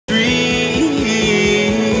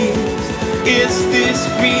Is this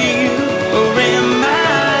real or am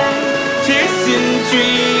I chasing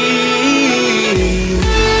dreams?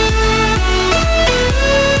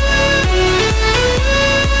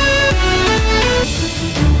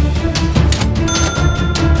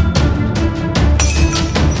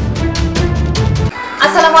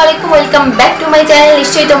 আসসালামু আলাইকুম, welcome back to my channel.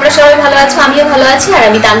 নিশ্চয়ই তোমরা সবাই ভালো আছো, আমিও ভালো আছি। আর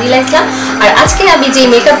আমি তানজিলা ইসলাম। আর আজকে আমি যে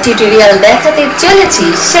মেকআপ টিউটোরিয়াল দেখাতে চলেছি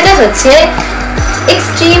সেটা হচ্ছে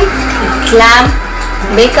extreme glam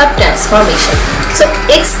makeup transformation. So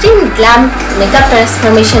extreme glam makeup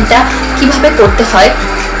ট্রান্সফরমেশনটা কিভাবে করতে হয়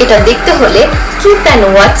এটা দেখতে হলে কিপ অ্যান্ড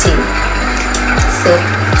ওয়াচিং। সো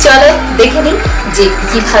চলো দেখে নিই যে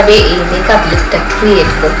কিভাবে এই মেকআপ লুকটা ক্রিয়েট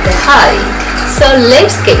করতে হয়। So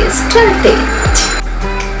let's get started.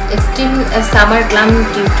 Extreme summer glam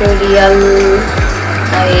tutorial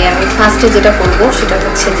আমি ফার্স্টে যেটা করবো সেটা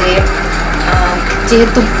হচ্ছে যে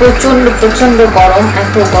যেহেতু প্রচণ্ড গরম,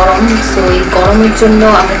 এত গরম, সো এই গরমের জন্য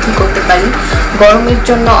আমরা কী করতে পারি, গরমের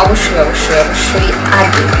জন্য অবশ্যই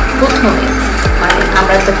আগে প্রথমে মানে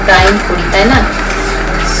আমরা তো প্রাইম করি, তাই না?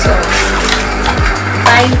 সো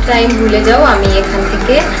প্রাইম ভুলে যাও। আমি এখান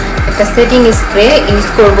থেকে একটা সেটিং স্প্রে ইউজ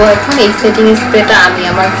করব এখন। এই সেটিং স্প্রেটা আমি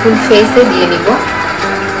আমার ফুল ফেসে দিয়ে নিব।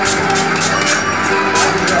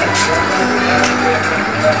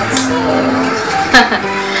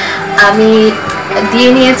 আমি দিয়ে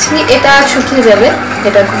নিয়েছি, এটা শুকিয়ে যাবে,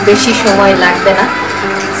 এটা খুব বেশি সময় লাগবে না।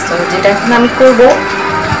 সো যেটা এখন আমি করব,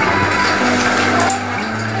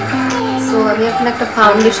 সো আমি এখন একটা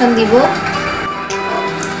ফাউন্ডেশন দিব।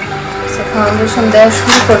 সো ফাউন্ডেশন দেওয়া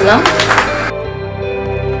শুরু করলাম।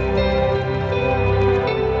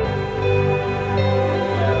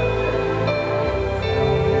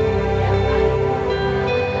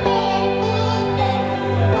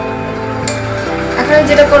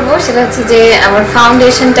 যেটা করবো সেটা হচ্ছে যে আমার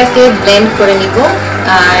ফাউন্ডেশনটাকে ব্লেন্ড করে নিব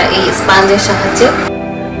আর এই স্পঞ্জের সাহায্যে।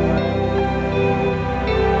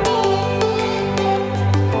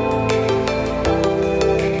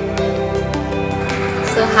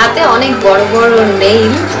 হাতে অনেক বড়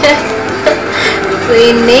নেইল, তো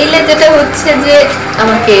এই নেইলে যেটা হচ্ছে যে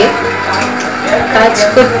আমাকে কাজ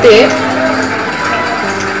করতে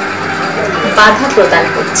বাধা প্রদান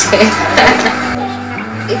করছে।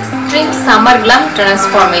 Extreme summer glam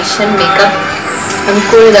transformation makeup আমি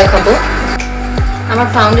করে দেখাবো। আমার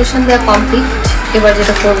ফাউন্ডেশন দেওয়া কমপ্লিট। এবার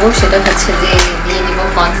যেটা করবো সেটা হচ্ছে যে দিয়ে নিব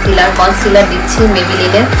কনসিলার দিচ্ছি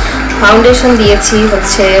mayabiline। ফাউন্ডেশন দিয়েছি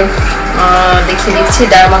হচ্ছে দেখিয়ে দিচ্ছি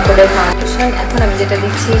ডার্মাকোডের ফাউন্ডেশন। এখন আমি যেটা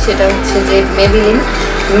দিচ্ছি সেটা হচ্ছে যে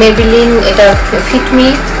mayabiline, এটা ফিটমি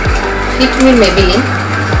mayabiline।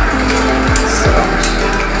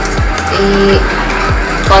 এই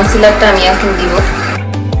কনসিলারটা আমি এখন দিব।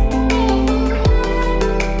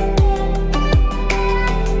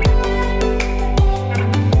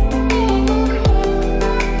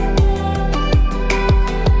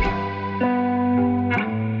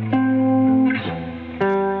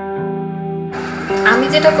 আমি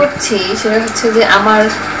যেটা করছি সেটা হচ্ছে যে আমার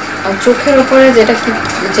চোখের উপরে যেটা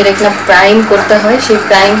প্রাইম করতে হয় সেই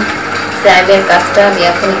প্রাইমের কাজটা আমি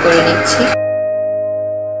এখনই করে নিচ্ছি।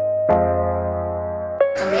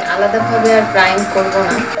 আমি আলাদাভাবে আর প্রাইম করব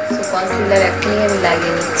না, সো কনসিলার এখনই আমি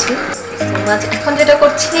লাগিয়ে নিচ্ছি। এখন যেটা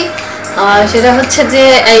করছি সেটা হচ্ছে যে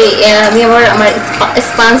আমি আবার আমার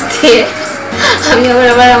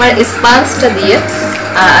স্পঞ্জটা দিয়ে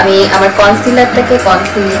আমি আমার কনসিলারটাকে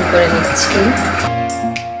কনসিলিং করে নিচ্ছি।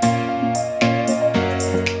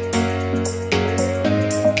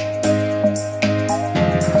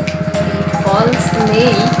 ফলস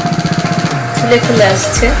নেই, খুলে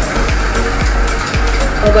আসছে।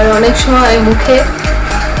 আবার অনেক সময় মুখে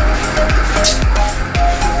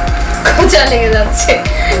খোঁচা লেগে যাচ্ছে।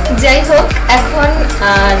 যাই হোক, এখন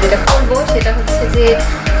যেটা করবো সেটা হচ্ছে যে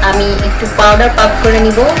আমি একটু পাউডার পাক করে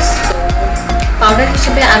নিব। পাউডার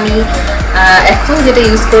হিসেবে আমি এখন যেটা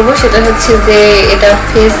ইউজ করব সেটা হচ্ছে যে এটা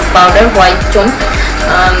face powder white tone.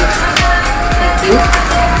 Thank you.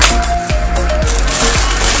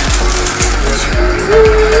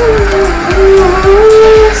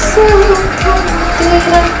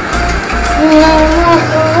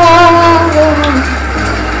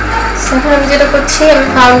 এখন আমি যেটা করছি আমি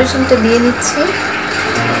ফাউন্ডেশনটা দিয়ে নিচ্ছি।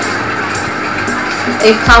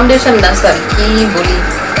 এই ফাউন্ডেশন না, সরি কি বলি,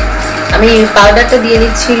 আমি পাউডারটা দিয়ে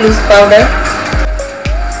নিচ্ছি, লুজ পাউডার।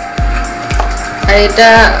 আর এটা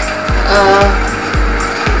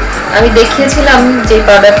আমি দেখিয়েছিলাম যে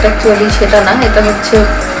পাউডারটা অ্যাকচুয়ালি সেটা না, এটা হচ্ছে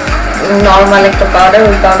নর্মাল একটা পাউডার।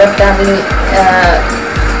 ওই পাউডারটা আমি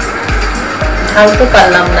ঢালতে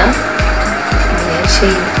পারলাম না,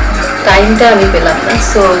 সেই টাইমটা আমি পেলাম না।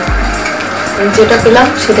 সো যেটা পেলাম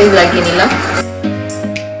সেটাই লাগিয়ে নিলাম।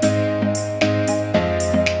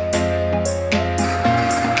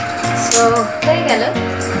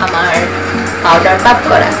 পাউডার পাপ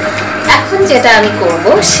করা। এখন যেটা আমি করব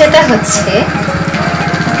সেটা হচ্ছে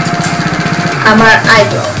আমার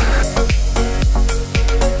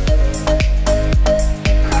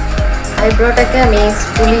আইব্রোটাকে আমি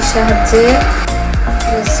স্পুলির সাহায্যে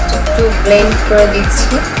জাস্ট একটু ব্লেন্ড করে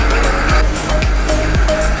দিচ্ছি।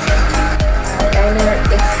 আইলাইনার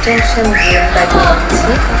এক্সটেনশন জেল লাগিয়ে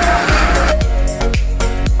দিচ্ছি।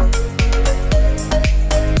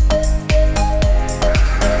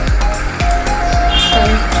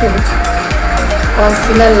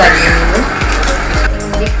 কনসিলার লাগিয়ে নেব।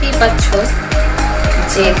 দেখতেই পাচ্ছ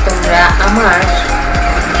যে তোমরা আমার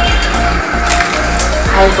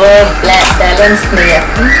আইব্রো ব্ল্যাক ব্যালেন্স নেই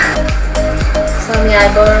এখন, আমি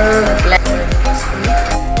আইব্রো ব্ল্যাক করে দিচ্ছি।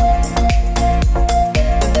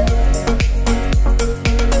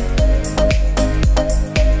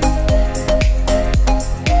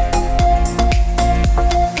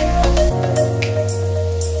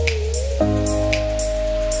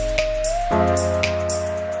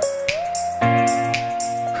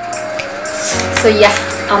 সো ইয়া,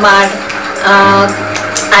 আমার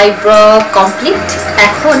আইব্রো কমপ্লিট।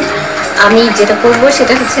 এখন আমি যেটা করব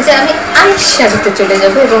সেটা হচ্ছে যে আমি আই শ্যাডোতে চলে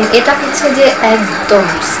যাব, এবং এটা হচ্ছে যে একদম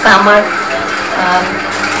summer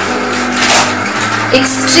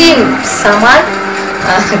extreme summer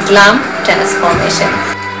glam transformation.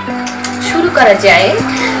 শুরু করা যায়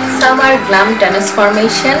সামার গ্লাম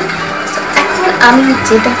ট্রান্সফরমেশন। এখন আমি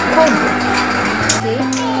যেটা করব,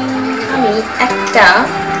 আমি একটা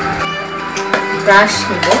ব্রাশ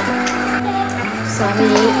নেব। আমি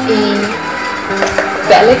এই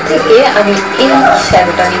প্যালেট থেকে আমি এই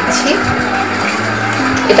শ্যাডোটা নিচ্ছি।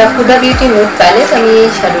 এটা হুডা বিউটি নুড প্যালেট, আমি এই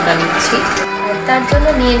শ্যাডোটা নিচ্ছি। আর তার জন্য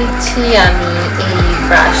নিয়ে নিচ্ছি আমি এই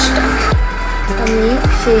ব্রাশটা। আমি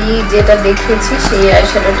সেই যেটা দেখিয়েছি সেই আই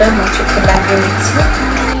শ্যাডোটা আমার চোখে লাগিয়ে নিচ্ছি,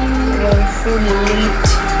 এবং ফুল lead,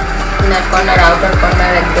 inner corner, outer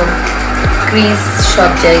corner, একদম ক্রিজ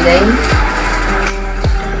সব জায়গায়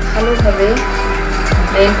ভালোভাবে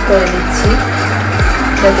ব্লেন্ড করে দিচ্ছি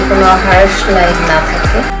যাতে কোনো হার্শ লাইন না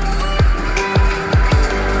থাকে।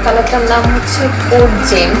 কালারটার নাম হচ্ছে কোড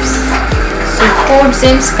জেমস। কোড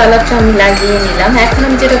জেমস কালারটা আমি লাগিয়ে নিলাম। এখন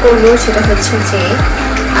আমি যেটা করবো সেটা হচ্ছে যে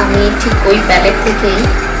আমি ঠিক ওই প্যালেট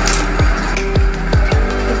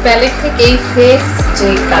থেকেই ফেস যে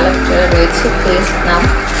কালারটা রয়েছে, ফেস নাম,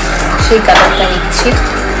 সেই কালারটা নিচ্ছি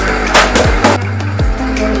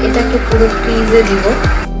এবং এটাকে পুরো ক্রিজে দিব।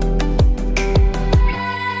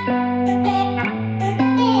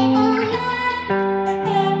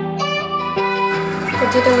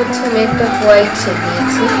 যেটা হচ্ছে আমি একটা হোয়াইট শেড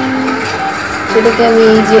নিয়েছি, সেটাকে আমি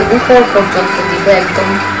এই যে উপর পর্যন্ত দিব, একদম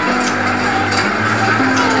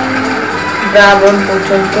ব্রা বোন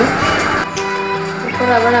পর্যন্ত। এরপর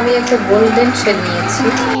আবার আমি একটা গোল্ডেন শেড নিয়েছি,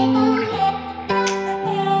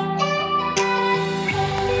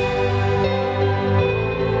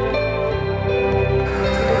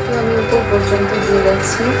 সেটাকে আমি উপর পর্যন্ত দিয়ে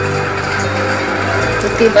যাচ্ছি,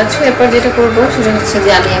 দেখতেই পাচ্ছ। এরপর যেটা করবো সেটা হচ্ছে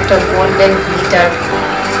যে আমি একটা গোল্ডেন গ্লিটার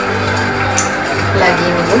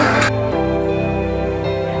লাগিয়ে নেব।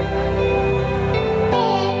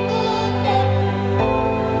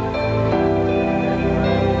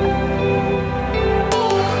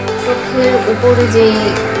 চোখের উপরে যেই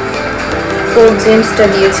কোড জেমসটা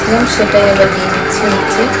দিয়েছিলাম সেটাই আবার দিয়ে নিচ্ছি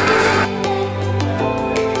নিচে।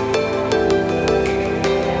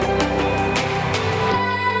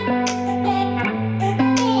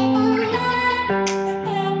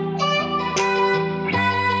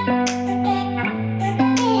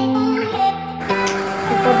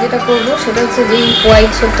 যেটা করবো সেটা হচ্ছে যে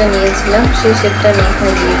হোয়াইট শেডটা নিয়েছিলাম সেই শেডটা আমি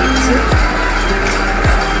এখানে দিয়ে দিচ্ছি,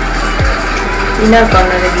 ইনার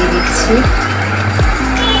কর্নারে দিয়ে দিচ্ছি।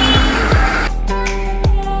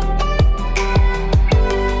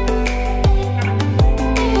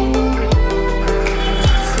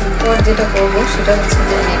 এরপর যেটা করবো সেটা হচ্ছে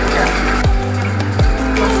যে আমি একটা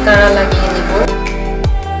মাস্কারা লাগিয়ে নিব।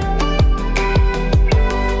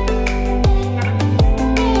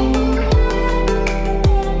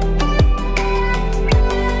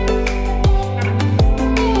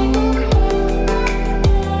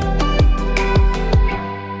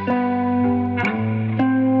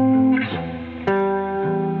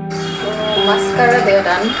 মাস্কারা দেওয়া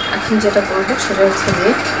ডান। এখন যেটা করবো সেটা হচ্ছে যে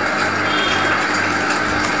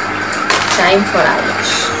টাইম ফর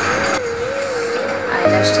আইল্যাশ।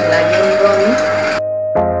 আইল্যাশটা লাগিয়ে নিব আমি।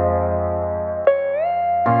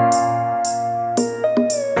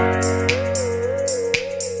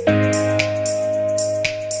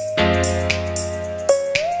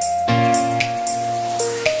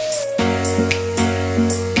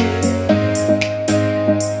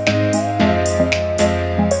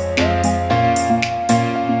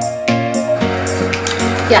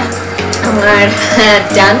 আমার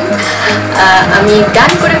ডান। আমি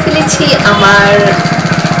ডান করে ফেলেছি আমার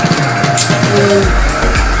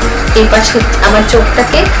এই পাশে আমার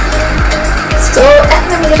চোখটাকে। তো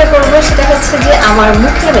এখন আমি যেটা করবো সেটা হচ্ছে যে আমার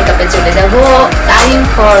মুখের মেকআপে চলে যাব, time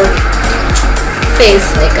for face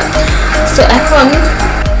makeup. So এখন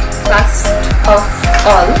ফার্স্ট অফ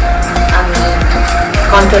অল আমি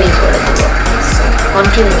কন্ট্রোলিং করে দেবো। সো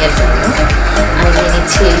কন্ট্রোলিং এর জন্য আমি নিয়ে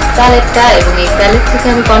নিচ্ছি এই প্যালেটটা এবং এই প্যালেট থেকে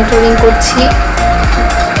আমি কন্ট্রোলিং করছি।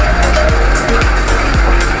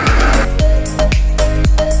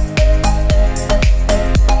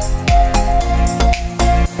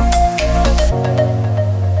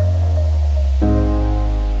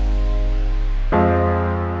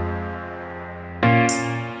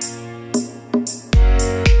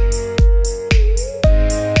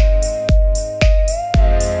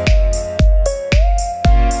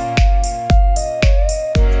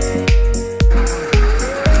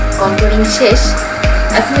 কন্ট্রোলিং শেষ।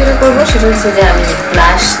 এখন যেটা করবো সেটা হচ্ছে যে আমি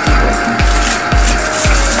ব্লাশ দিব।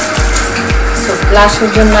 সো ব্লাশের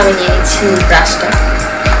জন্য আমি নিয়ে নিচ্ছি ব্রাশটা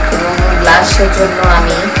এবং ব্লাশের জন্য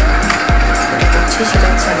আমি যেটা করছি সেটা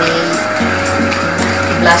হচ্ছে আমি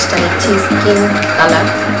এই ব্লাশটা নিচ্ছি স্কিন কালার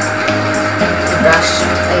ব্রাশ,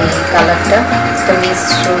 এই কালারটা এটা মিস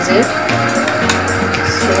রোজের।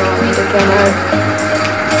 সো এটাকে আমার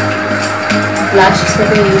ব্লাশ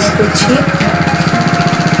হিসেবে ইউজ করছি।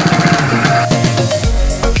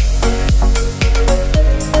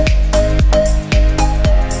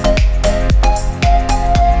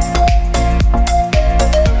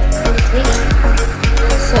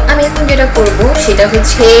 যেটা করবো সেটা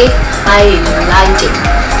হচ্ছে highlighting.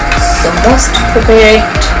 So most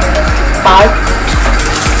favourite part.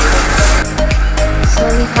 So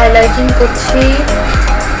আমি হাইলাইটিং করছি।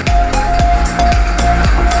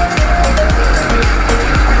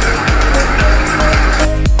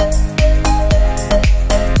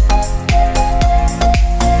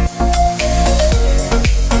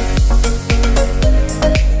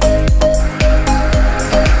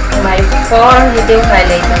 ফরহেডেও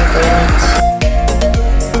হাইলাইটিং করে নিচ্ছি।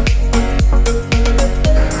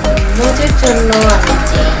 নোজের জন্য আমি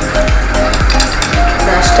যে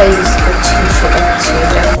ব্রাশটা ইউজ করছি সেটা হচ্ছে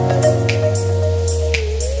এটা।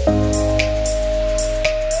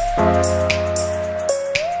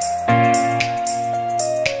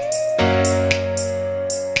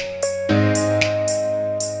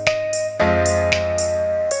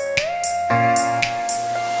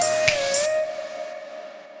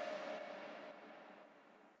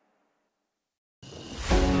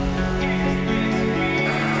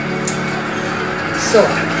 So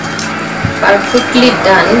perfectly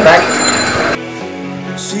done, but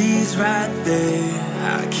she's right there,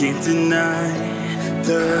 I can't deny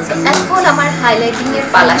the এখন আমার হাইলাইটিং এর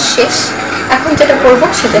পালা শেষ। এখন যেটা করব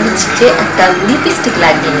সেটা হচ্ছে যে একটা লিপস্টিক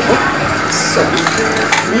লাগিয়ে নেব। So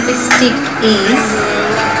lipstick is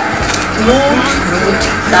nude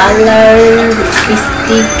colour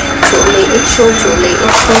lipstick. চলে এসো, চলে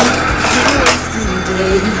এসো।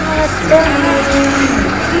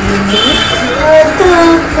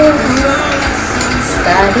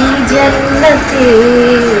 सारी जन्नते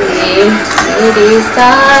मेरे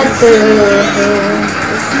साथ हो,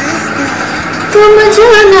 तुम जो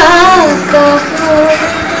ना कहो।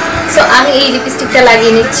 সো আমি এই লিপস্টিকটা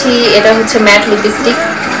লাগিয়ে নিচ্ছি। এটা হচ্ছে ম্যাট লিপস্টিক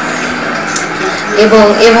এবং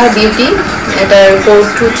এভার বিউটি, এটার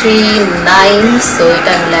 4239। সো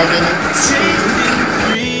এটা আমি লাগিয়ে নিচ্ছি।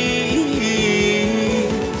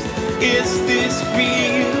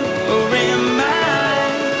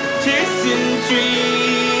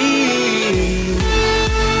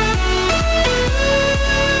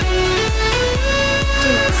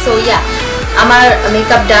 So yeah, আমার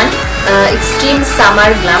মেকআপ ডান। Extreme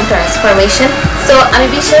summer glam transformation. So আমি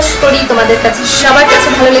বিশ্বাস করি তোমাদের কাছে সবার কাছে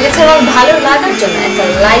ভালো লেগেছে এবং ভালো লাগার জন্য একটা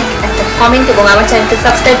লাইক, একটা কমেন্ট এবং আমার চ্যানেলকে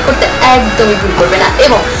সাবস্ক্রাইব করতে একদমই ভুল করবে না।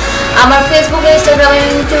 এবং আমার ফেসবুকে, ইনস্টাগ্রামে,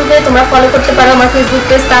 ইউটিউবে তোমরা ফলো করতে পারো। আমার ফেসবুক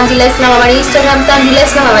পেজ তানজিলা ইসলাম, আমার ইনস্টাগ্রাম তানজিলা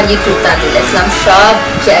ইসলাম, আমার ইউটিউব তানজিলা ইসলাম, সব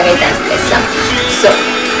জায়গায় তানজিলা ইসলাম। সো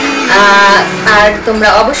আর তোমরা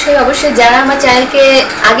অবশ্যই যারা আমার চ্যানেলকে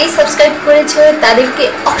আগেই সাবস্ক্রাইব করেছো তাদেরকে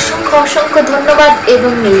অসংখ্য অসংখ্য ধন্যবাদ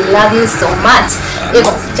এবং লাভ ইউ সো মাচ।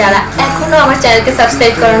 এবং যারা এখনো আমার চ্যানেলকে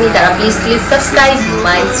সাবস্ক্রাইব করোনি তারা প্লিজ সাবস্ক্রাইব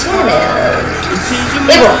মাই চ্যানেল।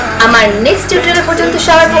 এবং আমার নেক্সট টিউটোরিয়াল পর্যন্ত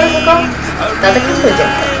সবাই ভালো থেকো। ততক্ষণ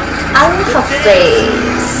পর্যন্ত আল্লাহ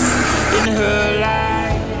হাফেজ।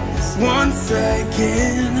 Once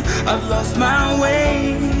again, I've lost my way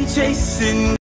chasing